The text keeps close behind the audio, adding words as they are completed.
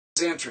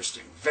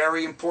interesting,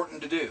 very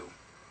important to do.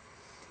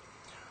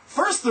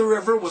 First, the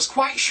river was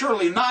quite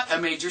surely not a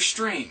major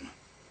stream.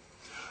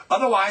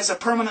 Otherwise, a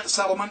permanent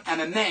settlement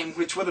and a name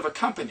which would have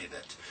accompanied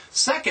it.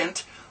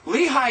 Second,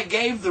 Lehi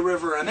gave the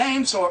river a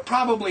name, so it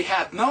probably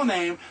had no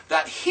name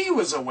that he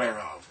was aware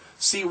of.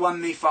 See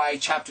 1 Nephi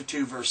chapter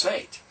 2, verse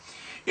 8.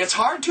 It's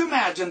hard to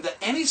imagine that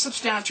any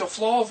substantial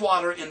flow of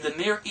water in the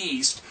Near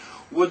East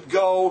would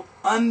go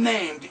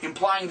unnamed,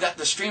 implying that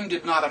the stream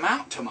did not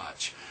amount to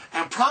much,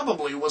 and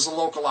probably was a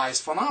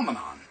localized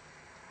phenomenon.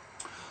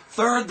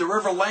 Third, the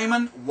River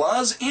Laman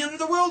was in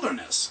the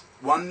wilderness.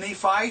 1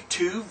 Nephi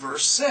 2,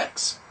 verse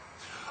 6.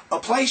 A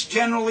place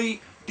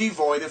generally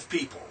devoid of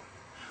people.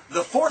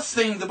 The fourth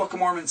thing the Book of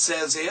Mormon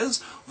says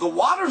is, the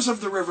waters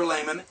of the River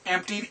Laman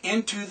emptied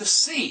into the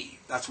sea.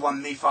 That's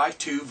 1 Nephi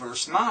 2,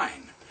 verse 9.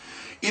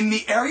 In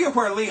the area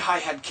where Lehi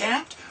had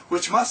camped,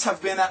 which must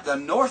have been at the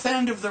north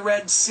end of the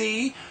Red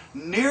Sea,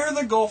 near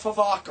the Gulf of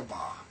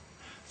Aqaba.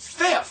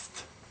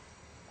 Fifth,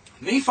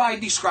 Nephi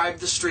described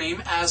the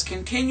stream as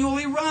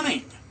continually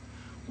running.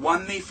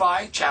 1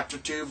 Nephi chapter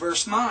 2,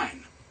 verse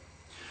 9.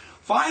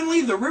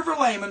 Finally, the River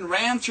Laman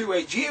ran through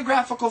a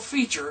geographical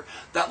feature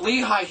that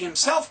Lehi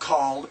himself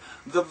called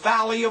the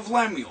Valley of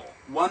Lemuel.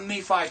 1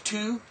 Nephi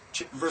 2,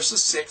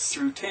 verses 6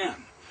 through 10.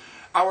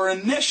 Our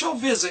initial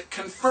visit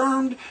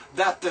confirmed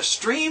that the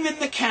stream in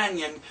the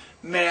canyon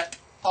met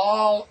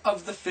all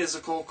of the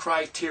physical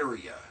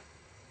criteria.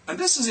 And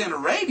this is in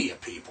Arabia,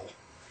 people.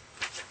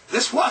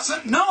 This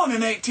wasn't known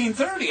in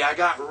 1830. I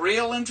got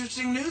real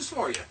interesting news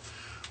for you.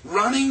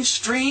 Running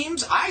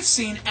streams, I've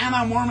seen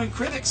anti-Mormon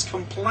critics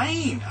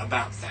complain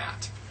about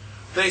that.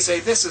 They say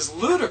this is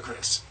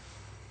ludicrous.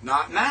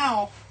 Not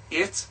now.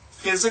 It's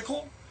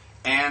physical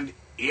and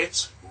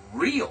it's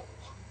real.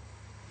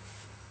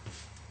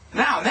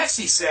 Now, next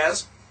he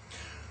says,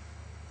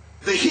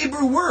 the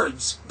Hebrew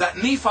words that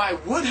Nephi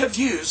would have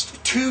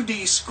used to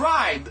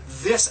describe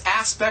this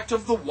aspect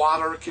of the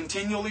water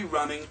continually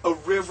running, a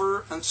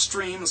river and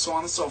stream and so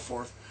on and so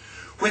forth,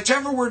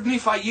 whichever word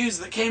Nephi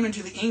used that came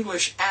into the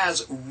English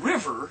as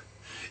river,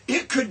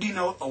 it could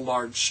denote a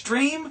large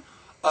stream,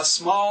 a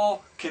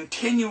small,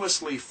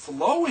 continuously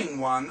flowing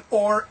one,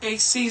 or a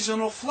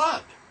seasonal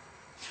flood.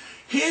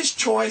 His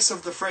choice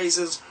of the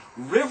phrases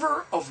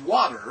river of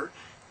water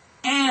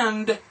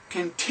and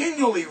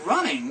continually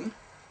running,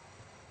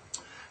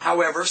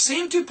 however,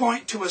 seem to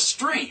point to a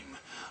stream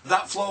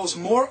that flows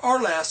more or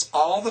less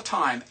all the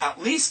time,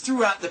 at least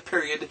throughout the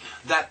period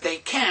that they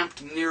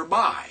camped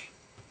nearby.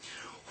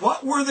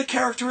 What were the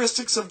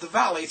characteristics of the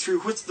valley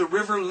through which the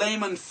River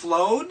Laman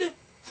flowed?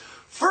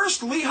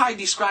 First, Lehi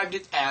described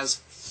it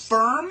as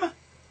firm,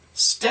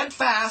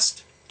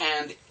 steadfast,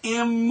 and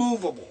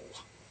immovable.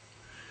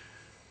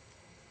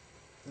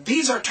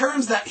 These are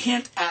terms that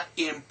hint at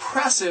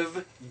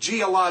impressive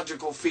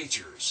geological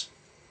features.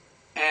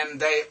 And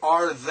they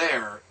are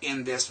there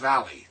in this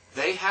valley.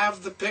 They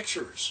have the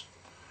pictures.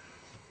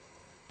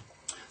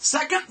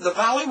 Second, the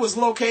valley was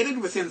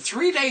located within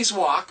 3 days'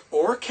 walk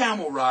or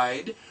camel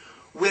ride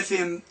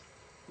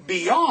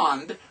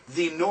beyond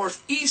the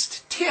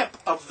northeast tip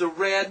of the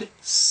Red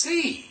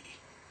Sea.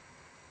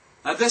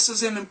 Now this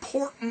is an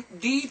important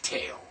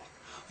detail.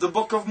 The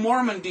Book of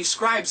Mormon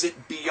describes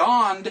it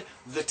beyond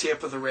the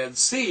tip of the Red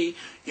Sea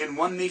in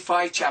 1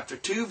 Nephi chapter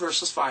 2,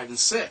 verses 5 and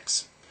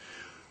 6.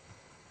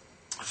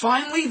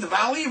 Finally, the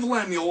Valley of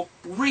Lemuel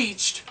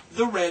reached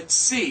the Red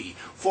Sea,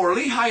 for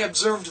Lehi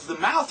observed the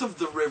mouth of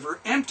the river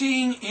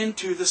emptying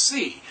into the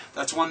sea.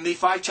 That's 1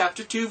 Nephi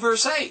chapter 2,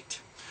 verse 8.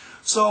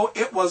 So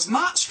it was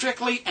not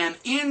strictly an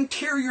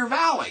interior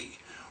valley.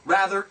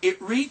 Rather,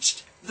 it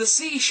reached the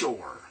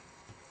seashore.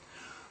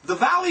 The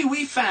valley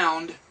we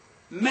found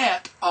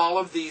met all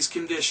of these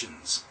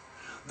conditions.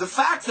 The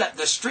fact that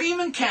the stream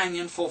and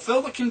canyon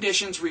fulfill the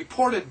conditions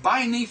reported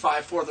by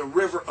Nephi for the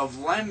River of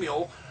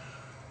Lemuel,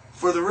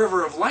 for the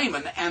River of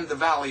Laman and the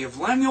Valley of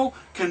Lemuel,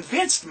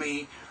 convinced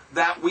me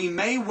that we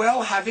may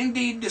well have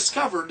indeed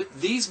discovered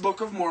these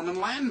Book of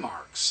Mormon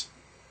landmarks.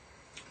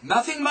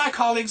 Nothing my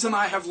colleagues and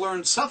I have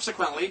learned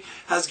subsequently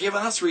has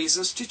given us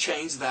reasons to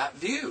change that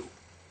view.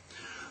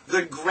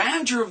 The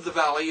grandeur of the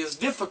valley is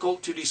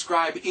difficult to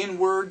describe in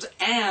words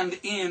and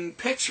in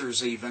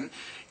pictures even.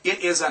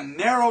 It is a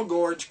narrow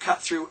gorge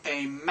cut through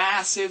a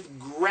massive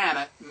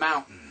granite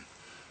mountain.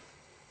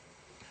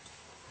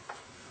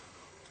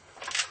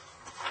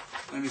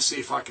 Let me see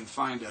if I can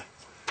find a...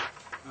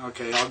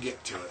 Okay, I'll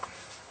get to it.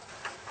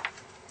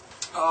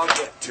 I'll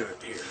get to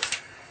it here.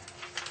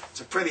 It's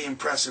a pretty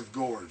impressive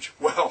gorge.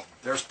 Well,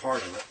 there's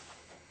part of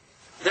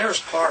it. There's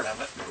part of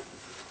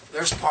it.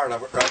 There's part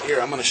of it right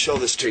here. I'm going to show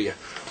this to you.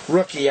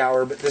 Rookie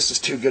hour, but this is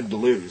too good to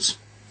lose.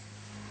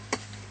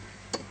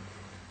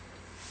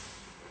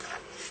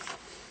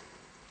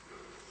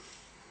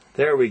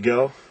 There we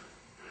go.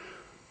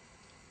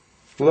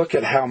 Look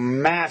at how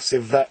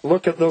massive that...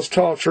 Look at those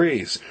tall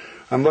trees.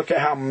 And look at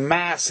how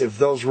massive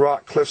those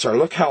rock cliffs are.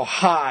 Look how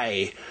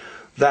high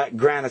that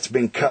granite's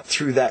been cut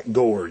through that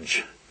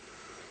gorge.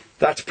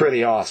 That's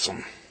pretty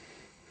awesome.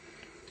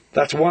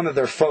 That's one of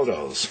their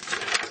photos.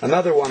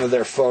 Another one of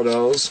their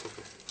photos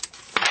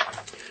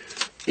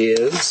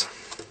is,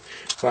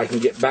 if I can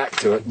get back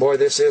to it. Boy,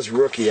 this is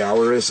rookie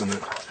hour, isn't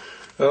it?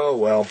 Oh,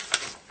 well.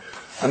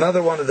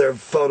 Another one of their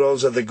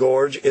photos of the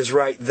gorge is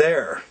right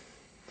there.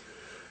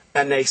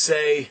 And they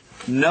say,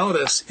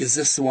 notice, is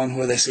this the one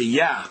where they say,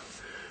 yeah,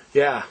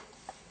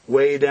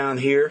 way down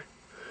here.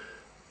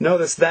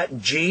 Notice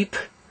that Jeep.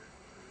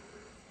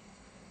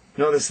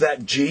 Notice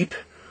that Jeep.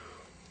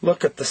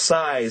 Look at the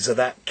size of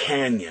that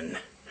canyon.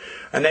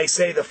 And they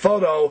say the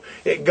photo,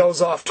 it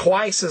goes off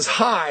twice as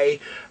high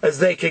as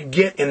they could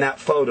get in that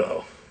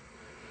photo.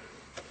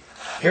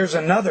 Here's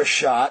another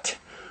shot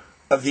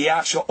of the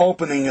actual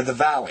opening of the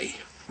valley,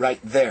 right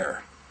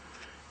there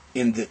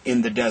in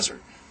the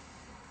desert.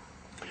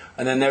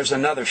 And then there's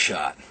another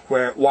shot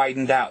where it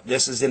widened out.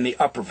 This is in the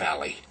upper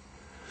valley.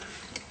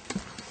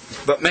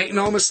 But make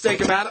no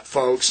mistake about it,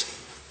 folks.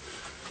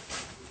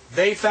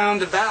 They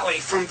found a valley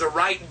from the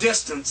right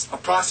distance,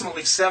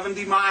 approximately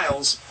 70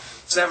 miles,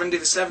 70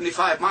 to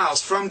 75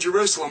 miles from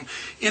Jerusalem,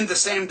 in the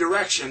same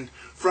direction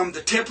from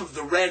the tip of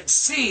the Red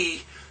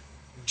Sea,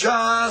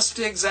 just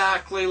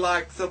exactly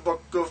like the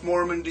Book of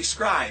Mormon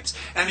describes.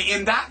 And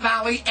in that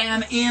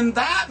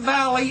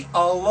valley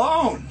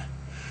alone,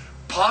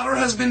 Potter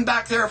has been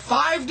back there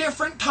 5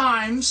 different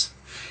times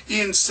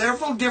in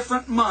several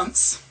different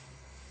months,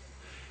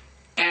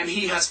 and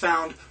he has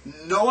found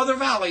no other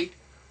valley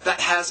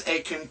that has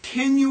a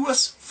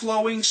continuous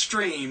flowing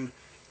stream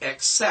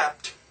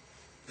except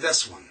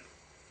this one.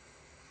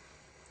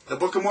 The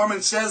Book of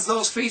Mormon says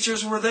those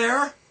features were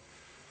there,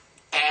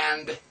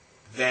 and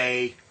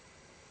they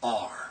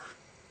are.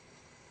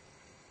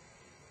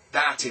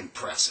 That's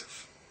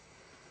impressive.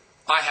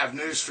 I have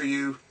news for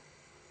you.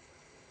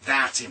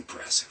 That's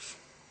impressive.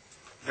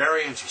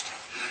 Very interesting.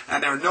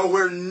 And they're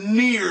nowhere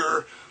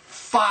near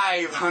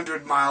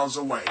 500 miles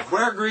away.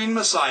 Where Green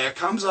Messiah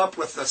comes up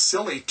with the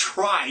silly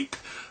tripe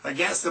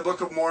against the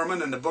Book of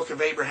Mormon and the Book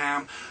of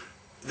Abraham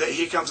that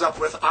he comes up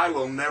with, I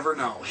will never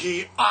know.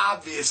 He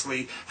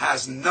obviously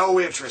has no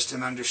interest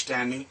in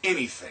understanding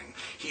anything.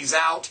 He's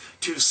out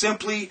to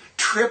simply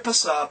trip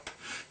us up,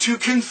 to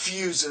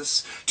confuse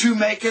us, to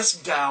make us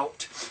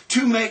doubt,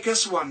 to make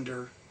us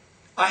wonder.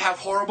 I have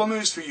horrible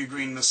news for you,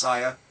 Green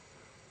Messiah.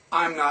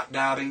 I'm not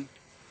doubting.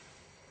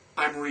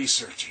 I'm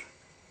researching.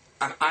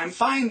 And I'm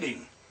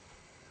finding.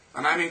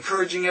 And I'm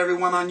encouraging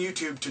everyone on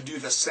YouTube to do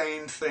the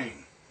same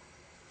thing.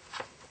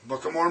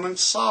 Book of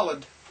Mormon's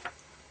solid.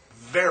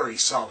 Very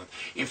solid.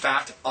 In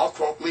fact, I'll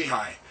quote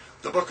Lehi.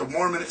 The Book of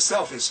Mormon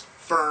itself is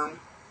firm,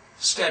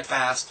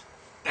 steadfast,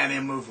 and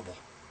immovable.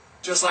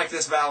 Just like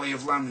this Valley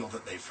of Lemuel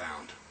that they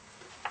found.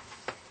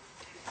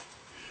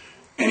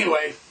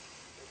 Anyway,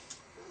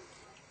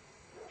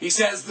 he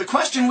says, the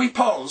question we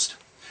posed,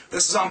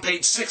 this is on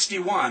page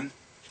 61,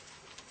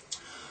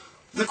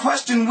 the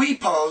question we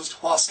posed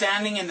while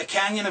standing in the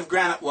Canyon of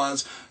Granite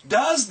was,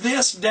 does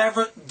this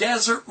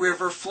desert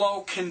river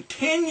flow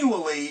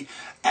continually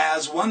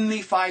as 1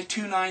 Nephi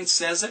 2:9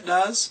 says it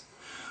does?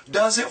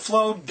 Does it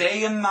flow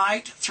day and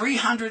night,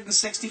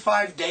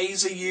 365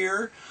 days a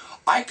year?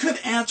 I could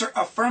answer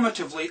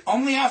affirmatively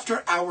only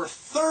after our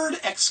 3rd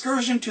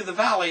excursion to the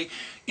valley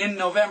in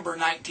November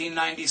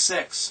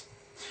 1996.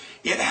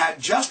 It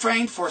had just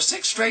rained for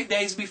 6 straight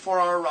days before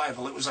our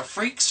arrival. It was a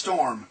freak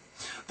storm,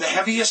 the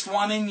heaviest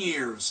one in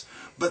years.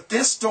 But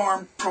this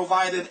storm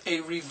provided a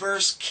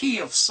reverse key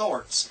of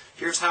sorts.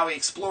 Here's how he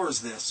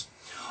explores this.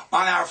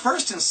 On our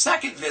first and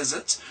second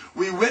visits,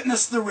 we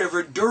witnessed the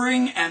river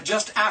during and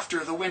just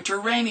after the winter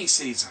rainy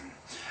season.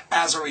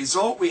 As a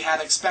result, we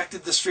had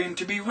expected the stream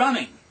to be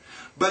running.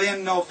 But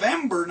in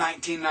November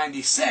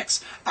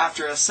 1996,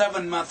 after a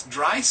 7-month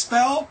dry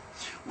spell,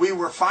 we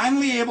were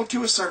finally able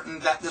to ascertain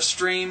that the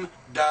stream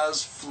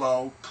does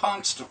flow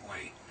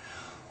constantly.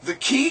 The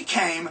key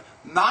came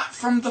not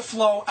from the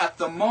flow at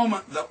the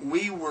moment that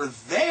we were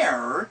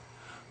there,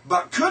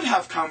 but could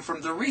have come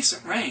from the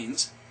recent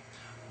rains,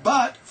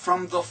 but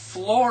from the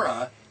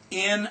flora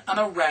in and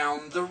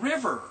around the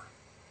river.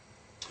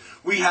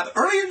 We had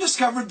earlier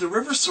discovered the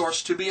river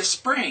source to be a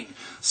spring,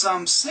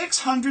 some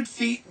 600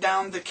 feet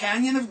down the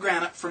Canyon of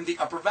Granite from the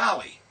upper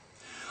valley.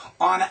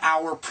 On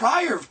our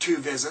prior 2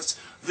 visits,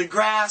 the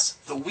grass,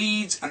 the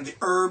weeds, and the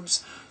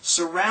herbs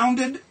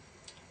surrounded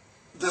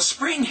the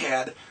spring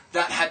head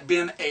that had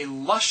been a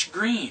lush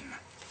green.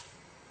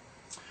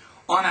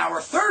 On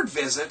our 3rd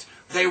visit,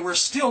 they were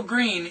still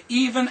green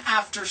even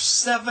after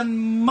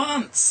 7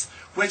 months,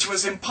 which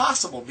was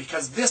impossible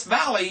because this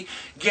valley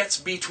gets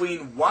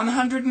between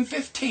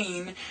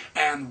 115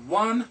 and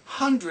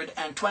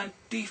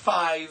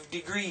 125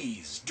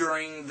 degrees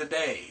during the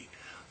day.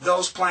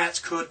 Those plants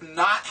could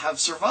not have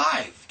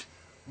survived,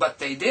 but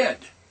they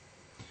did.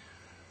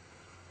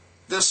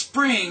 The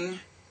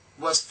spring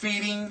was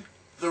feeding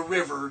the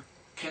river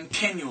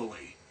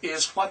continually,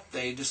 is what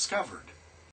they discovered.